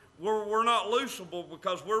where we're not loosable,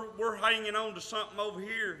 because we're hanging on to something over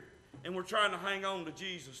here, and we're trying to hang on to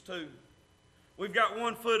Jesus too. We've got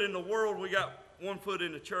one foot in the world, we got one foot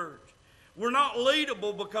in the church. We're not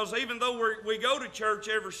leadable, because even though we go to church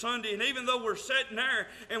every Sunday, and even though we're sitting there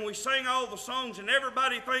and we sing all the songs and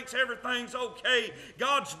everybody thinks everything's okay,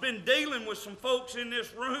 God's been dealing with some folks in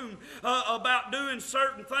this room about doing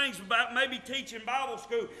certain things, about maybe teaching Bible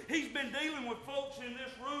school. He's been dealing with folks in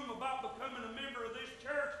this room about becoming a member of this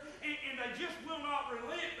church, and they just will not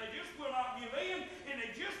relent, they just will not give in, and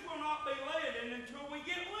they just will not be led, and until we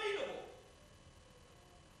get leadable.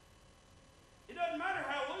 It doesn't matter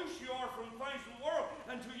how loose you are from things in the world.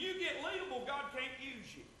 Until you get leadable, God can't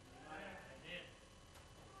use you.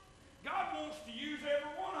 God wants to use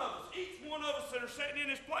every one of us, each one of us that are sitting in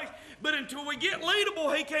this place. But until we get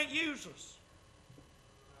leadable, He can't use us.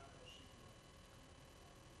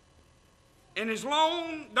 And as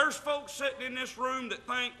long there's folks sitting in this room that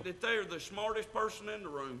think that they're the smartest person in the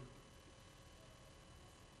room,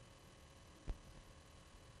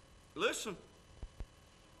 listen.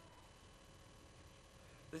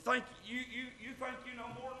 They think you think you know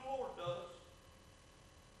more than the Lord does,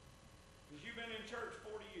 because you've been in church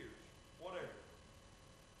 40 years, whatever.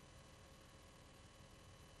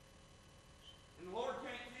 And the Lord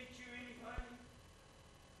can't teach you anything,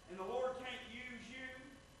 and the Lord can't use you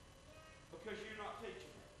because you're not teaching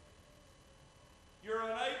it. You're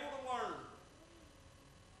unable to learn.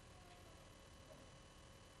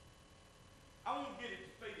 I won't get at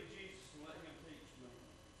the feet of Jesus and let Him teach me.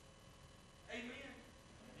 Amen.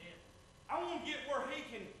 I want to get where He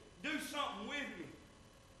can do something with me.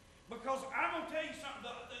 Because I'm going to tell you something,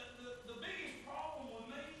 the biggest problem with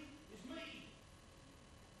me is me.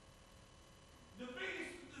 The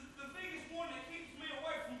biggest one that keeps me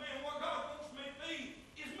away from being what God wants me to be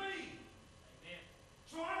is me. Amen.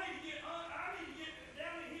 So I need to get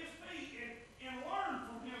down at His feet and learn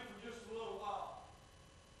from Him for just a little while.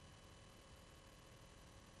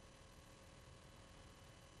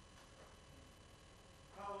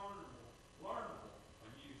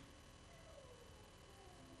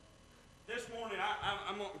 this morning,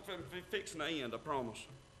 I'm fixing to end, I promise.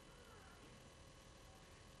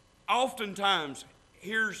 Oftentimes,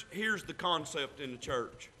 here's the concept in the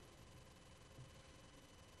church.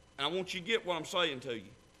 And I want you to get what I'm saying to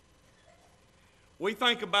you. We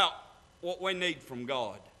think about what we need from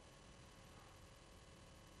God.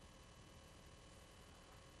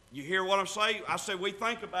 You hear what I'm saying? I say we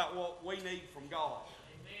think about what we need from God.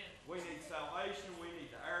 Amen. We need salvation, we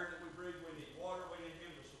need the air that we breathe, we need water, we need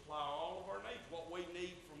Him to supply all of our needs, what we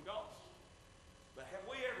need from God. But have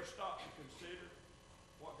we ever stopped to consider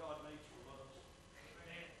what God needs from us?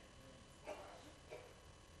 Amen.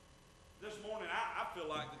 This morning, I feel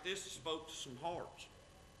like that this spoke to some hearts.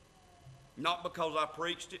 Not because I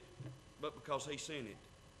preached it, but because He sent it.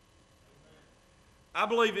 I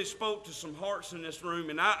believe it spoke to some hearts in this room,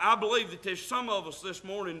 and I believe that there's some of us this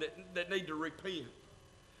morning that need to repent.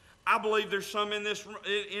 I believe there's some in this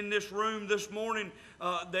room this morning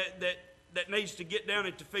that needs to get down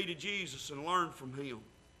at the feet of Jesus and learn from Him.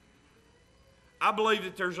 I believe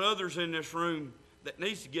that there's others in this room that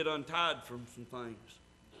needs to get untied from some things.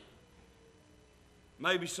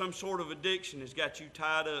 Maybe some sort of addiction has got you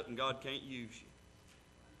tied up and God can't use you.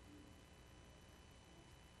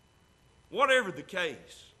 Whatever the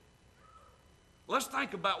case, let's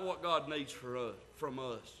think about what God needs from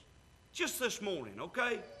us. Just this morning,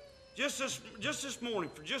 okay? Just this morning,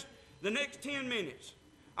 for just the next 10 minutes,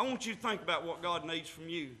 I want you to think about what God needs from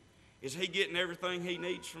you. Is He getting everything He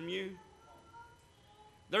needs from you?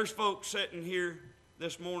 There's folks sitting here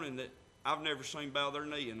this morning that I've never seen bow their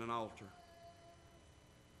knee in an altar.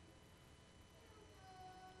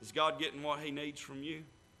 Is God getting what He needs from you?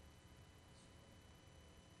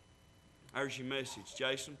 There's your message.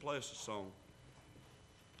 Jason, play us a song.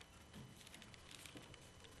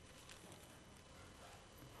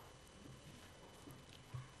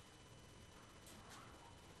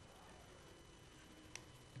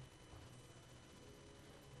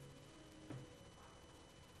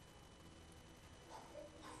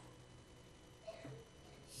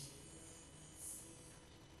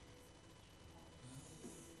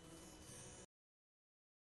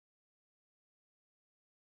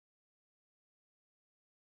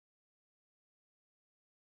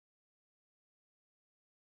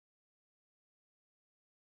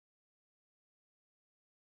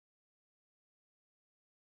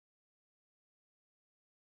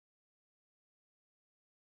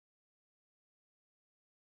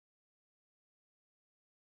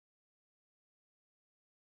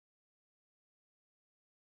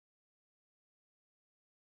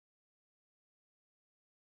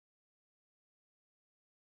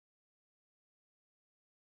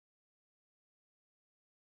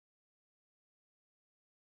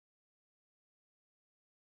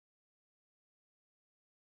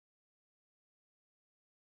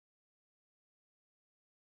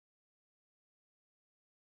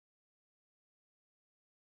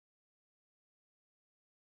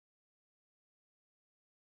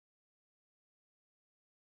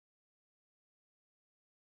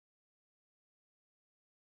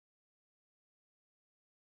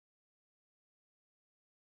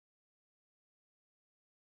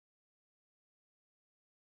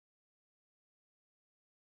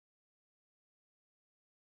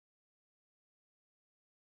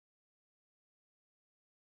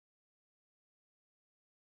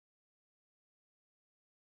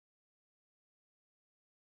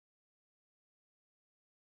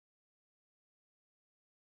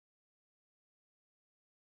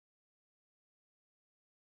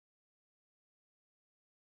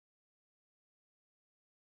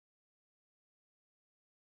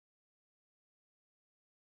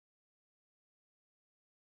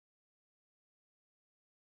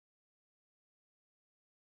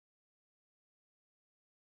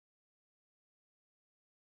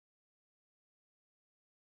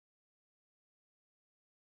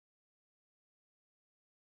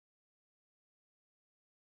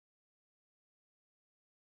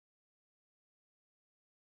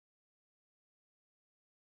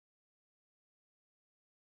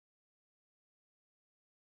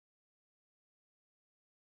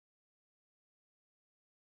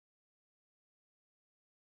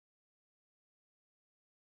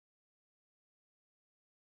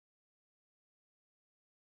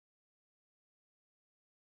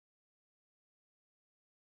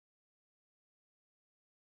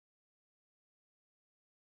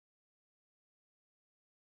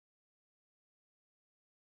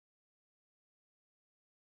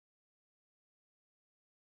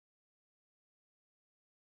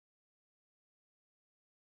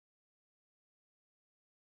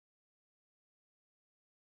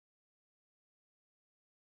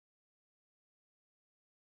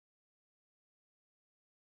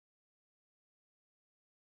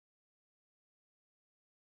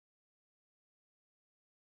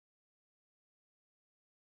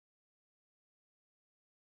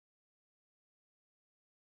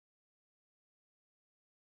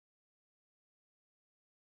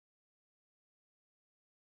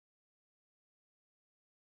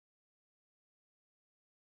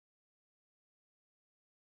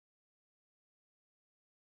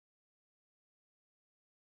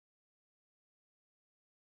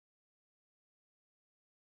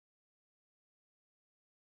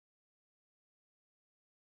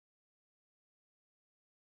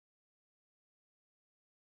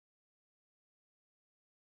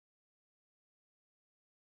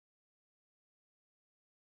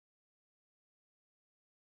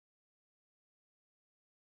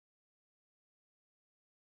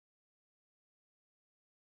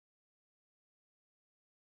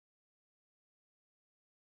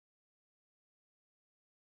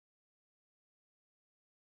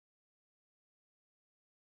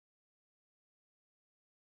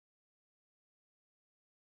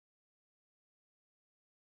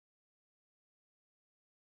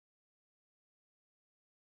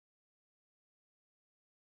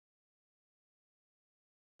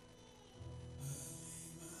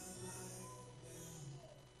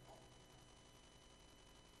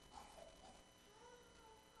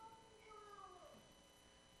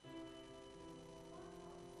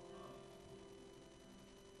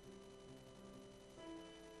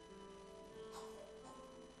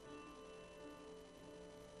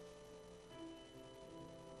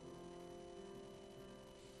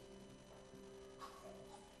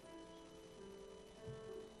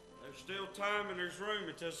 still time and there's room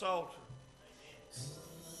at this altar.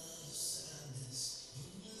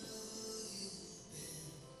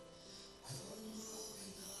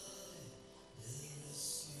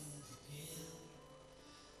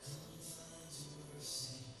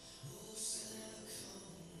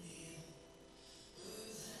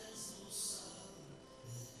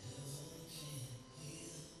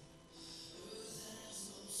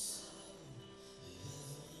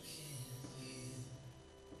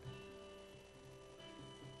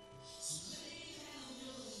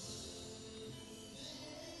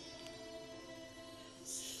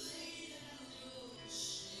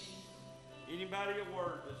 Anybody a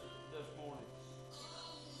word this morning?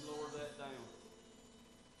 Lower that down.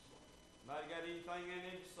 Anybody got anything they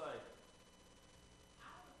need to say? I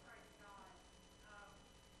want to praise God,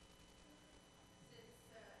 since,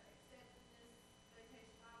 accepting this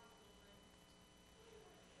vacation Bible school thing.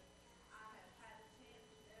 I have had a chance,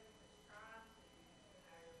 the devil has tried to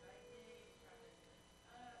aggravate me, try to mess me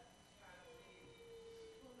up, try to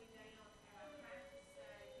pull me down, and I have to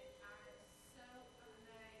say that I am so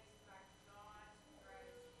amazed by God's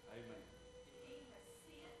grace. Amen. He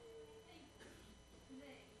has sent people to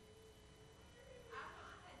me. I've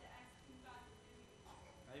not had to ask anybody to do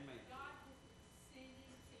anything. Amen. God has been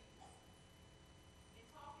sending people and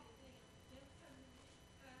talking to them coming to me.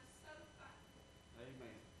 And I'm so thankful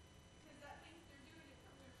Amen. because that means they're doing it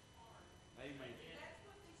from their heart. Amen. And that's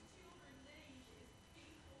what these children need is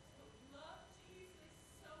people to love Jesus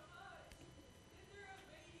so much that they're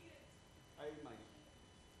obedient. Amen.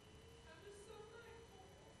 I'm just so thankful.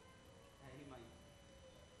 Amen.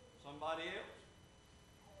 Somebody else?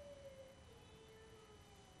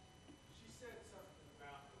 She said something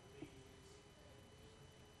about obedience.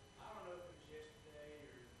 I don't know if it was yesterday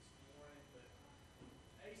or this morning, but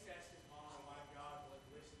Ace asked his mom why God wasn't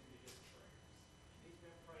listening to his prayers. He's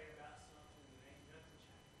been praying about something and ain't nothing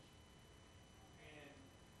changed. And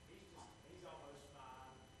he's almost 5.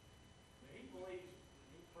 But he believes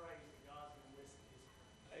when he prays that God's going to listen to his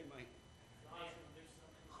prayers. Amen. God's going to do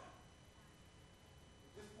something about it.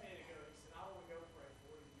 Just a minute ago, he said, I want to go pray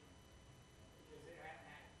for you. Because it hadn't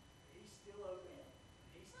happened. He's still obedient.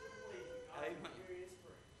 He still believes that God's going Amen. to hear his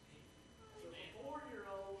prayers. So the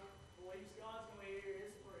 4-year-old believes God's going to hear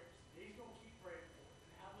his prayers. He's going to keep praying for it.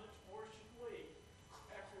 And how much more should we,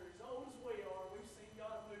 after as old as we are, we've seen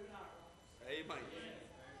God move in our lives. Amen.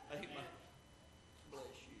 Amen.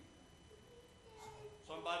 Bless you.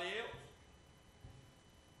 Somebody else?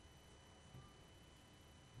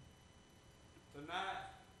 Tonight,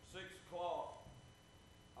 6 o'clock,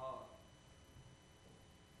 I'm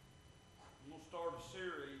going to start a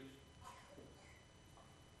series.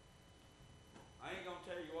 I ain't going to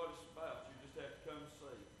tell you what it's about. You just have to come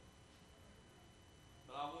see.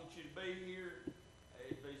 But I want you to be here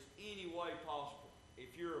if there's any way possible.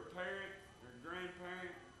 If you're a parent or a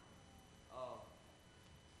grandparent,